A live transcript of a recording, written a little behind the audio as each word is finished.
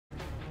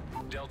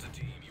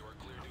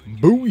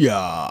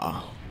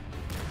Booyah!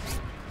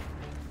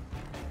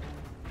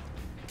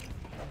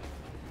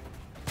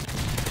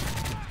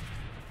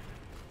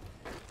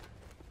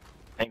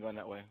 Ain't going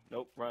that way.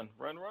 Nope. Run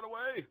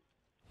away.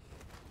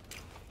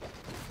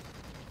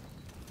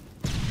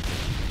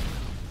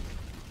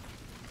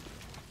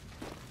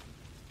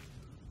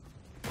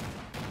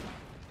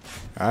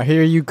 I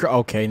hear you.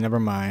 Okay, never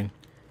mind.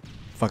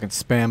 Fucking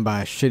spam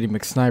by a shitty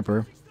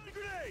McSniper.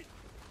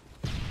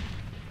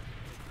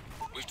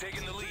 We've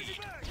taken the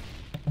lead.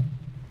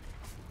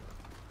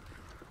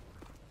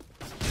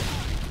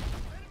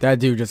 That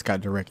dude just got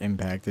direct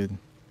impacted.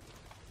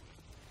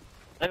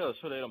 I know,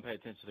 sure they don't pay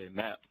attention to their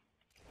map.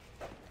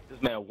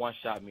 This man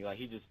one-shot me, like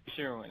he just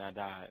sure and I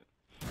died.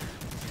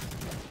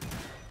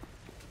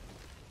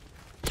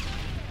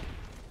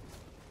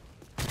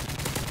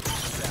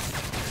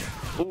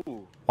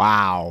 Ooh.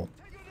 Wow.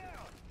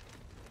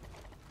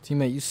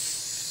 Teammate, you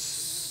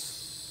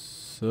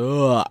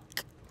suck.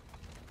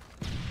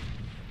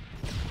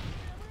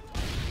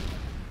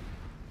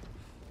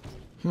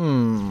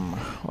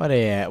 Where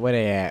they at? Where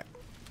they at?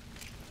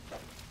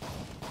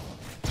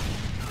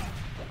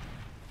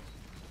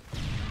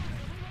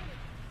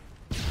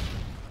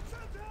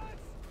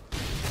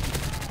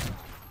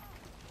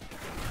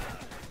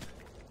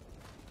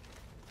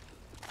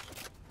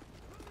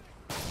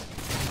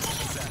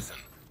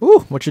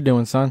 Ooh, what you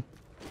doing, son?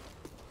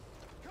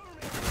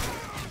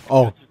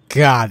 Oh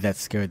God, that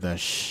scared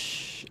the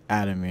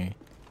out of me.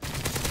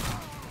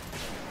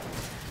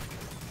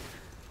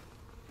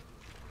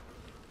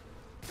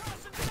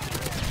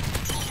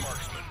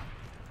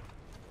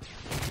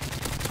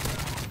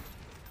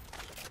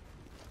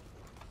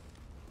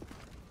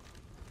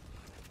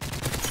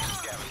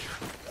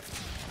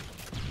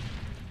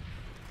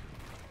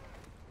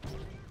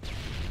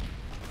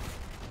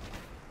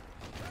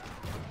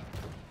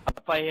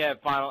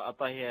 I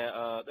thought he had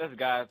there's a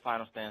guy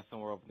final stand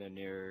somewhere over there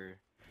near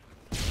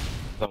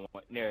somewhere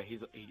near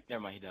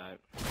never mind, he died.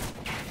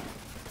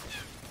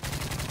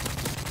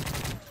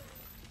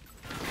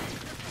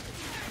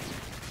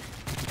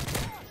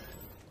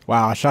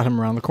 Wow, I shot him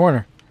around the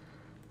corner.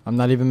 I'm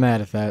not even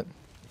mad at that.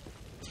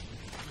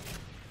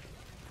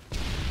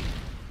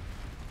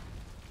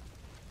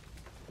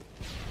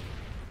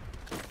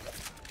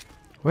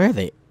 Where are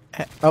they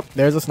at? Oh,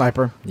 there's a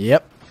sniper.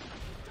 Yep.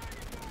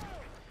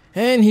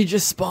 And he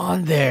just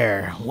spawned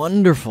there.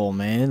 Wonderful,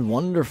 man.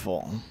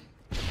 Wonderful.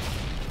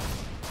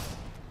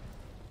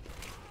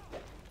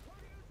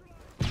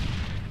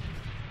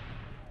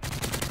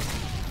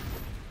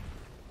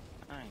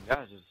 Dang,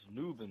 guys just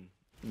noobing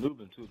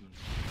tubing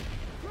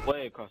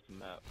way across the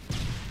map.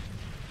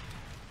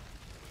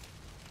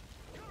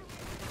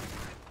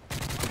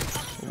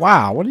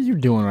 Wow, what are you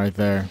doing right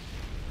there?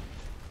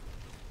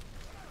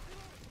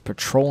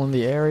 Patrolling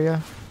the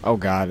area? Oh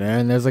God,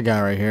 and there's a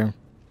guy right here.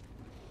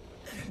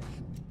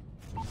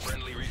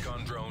 Friendly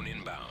recon drone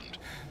inbound.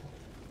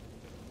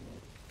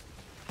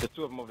 There's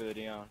two of them over there,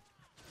 Dion.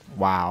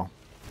 Wow.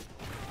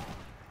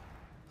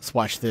 Let's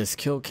watch this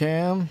kill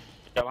cam.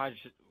 Yeah, behind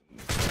you.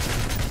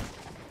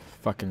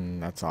 Fucking,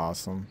 that's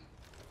awesome.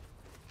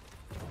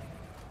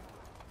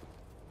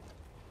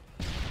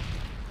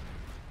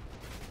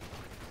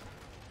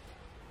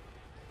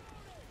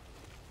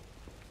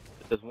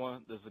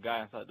 There's a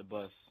guy inside the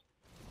bus.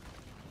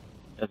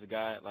 There's a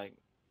guy, like,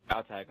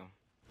 I'll tag him.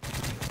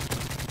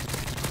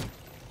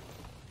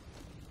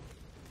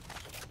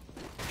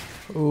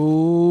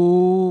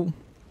 Ooh.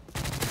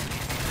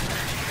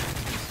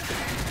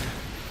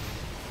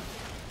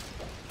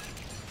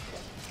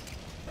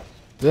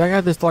 Did that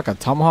guy just like a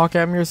tomahawk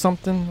at me or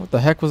something? What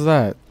the heck was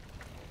that?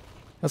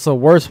 That's the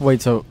worst way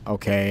to...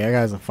 Okay, that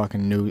guy's a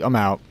fucking noob. I'm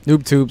out.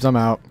 Noob tubes, I'm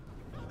out.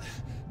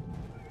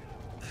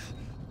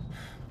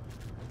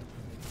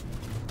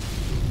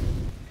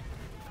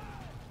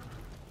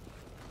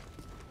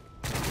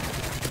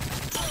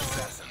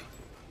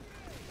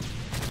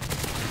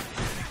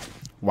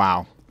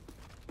 Wow.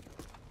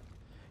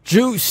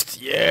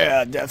 Juiced!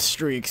 Yeah, death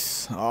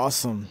streaks.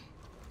 Awesome.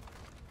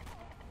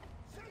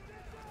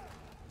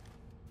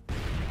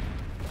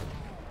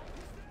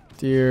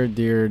 Dear,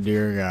 dear,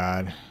 dear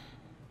God.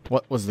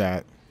 What was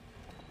that?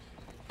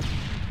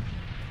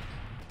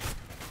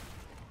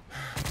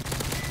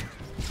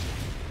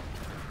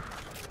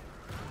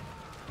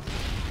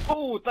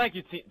 Oh, thank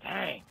you, team.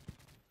 Dang.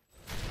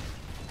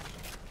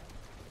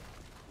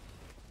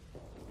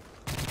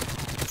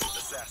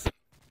 Assassin.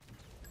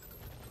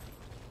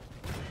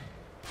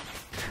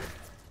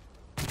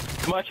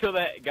 Come on, kill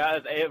that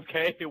guy's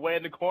AFK way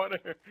in the corner.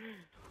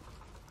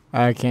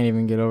 I can't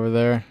even get over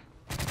there.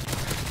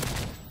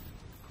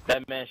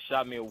 That man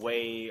shot me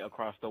way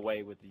across the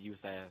way with the use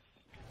ass.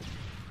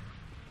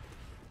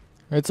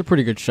 It's a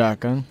pretty good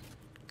shotgun.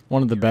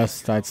 One of the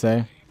best, I'd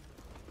say.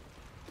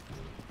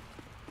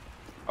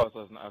 Oh,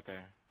 so it's not okay.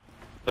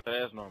 So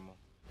that's normal.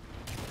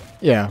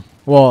 Yeah.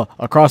 Well,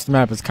 across the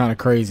map is kind of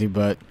crazy,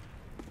 but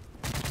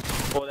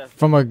Well, that's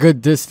from a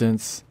good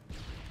distance,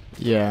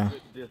 yeah.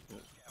 good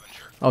distance.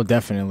 Oh,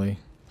 definitely.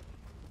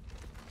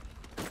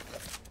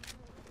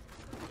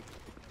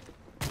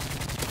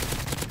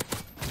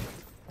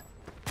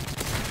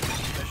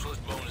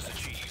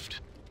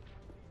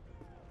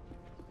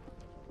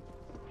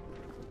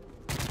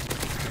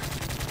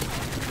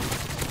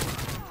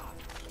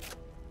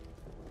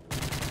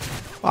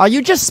 Oh,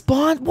 you just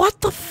spawned? What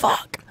the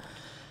fuck?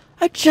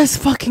 I just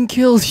fucking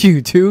killed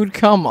you, dude.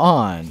 Come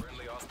on.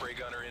 Friendly Osprey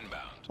gunner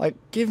inbound. Like,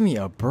 give me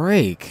a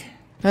break.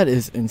 That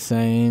is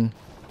insane.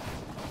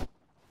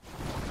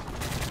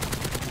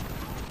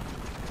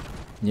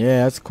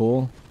 Yeah, that's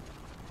cool.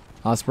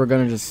 Osprey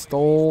Gunner just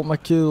stole my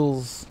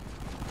kills.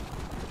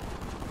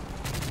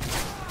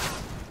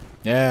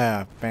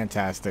 Yeah,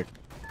 fantastic.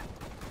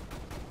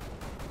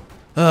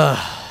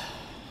 Ugh.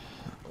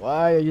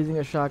 Why are you using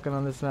a shotgun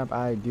on this map?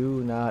 I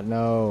do not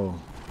know.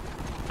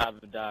 I've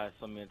died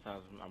so many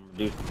times. I'm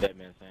reduced to Dead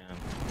Man Sam.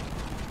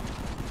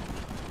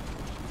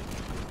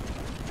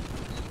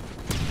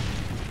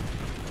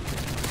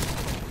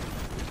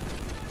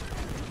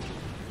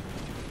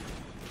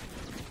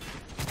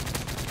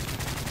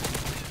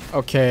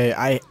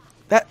 Okay,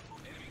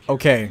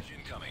 okay.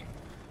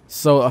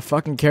 So a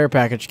fucking care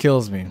package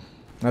kills me.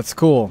 That's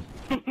cool.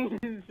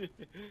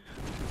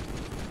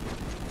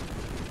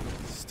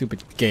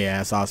 Stupid gay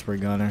ass Osprey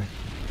Gunner.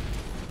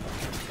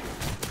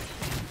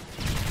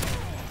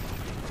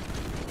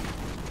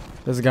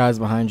 This guy's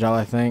behind y'all,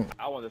 I think.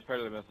 I want this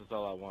predator missile. That's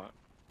all I want.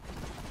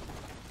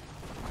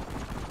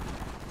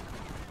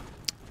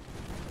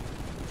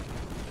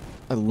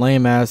 A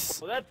lame ass.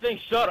 Well, that thing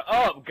shut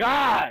up.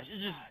 Gosh,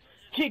 it just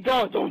keep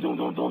going. Don't.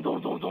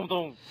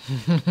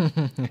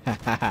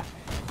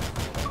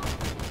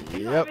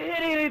 Yep. Hit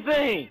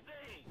anything.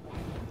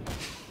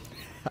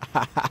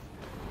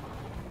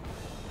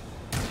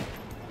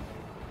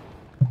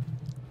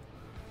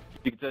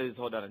 You can tell he's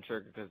hold down the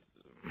trigger because.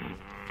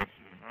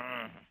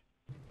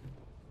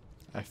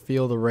 I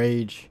feel the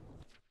rage.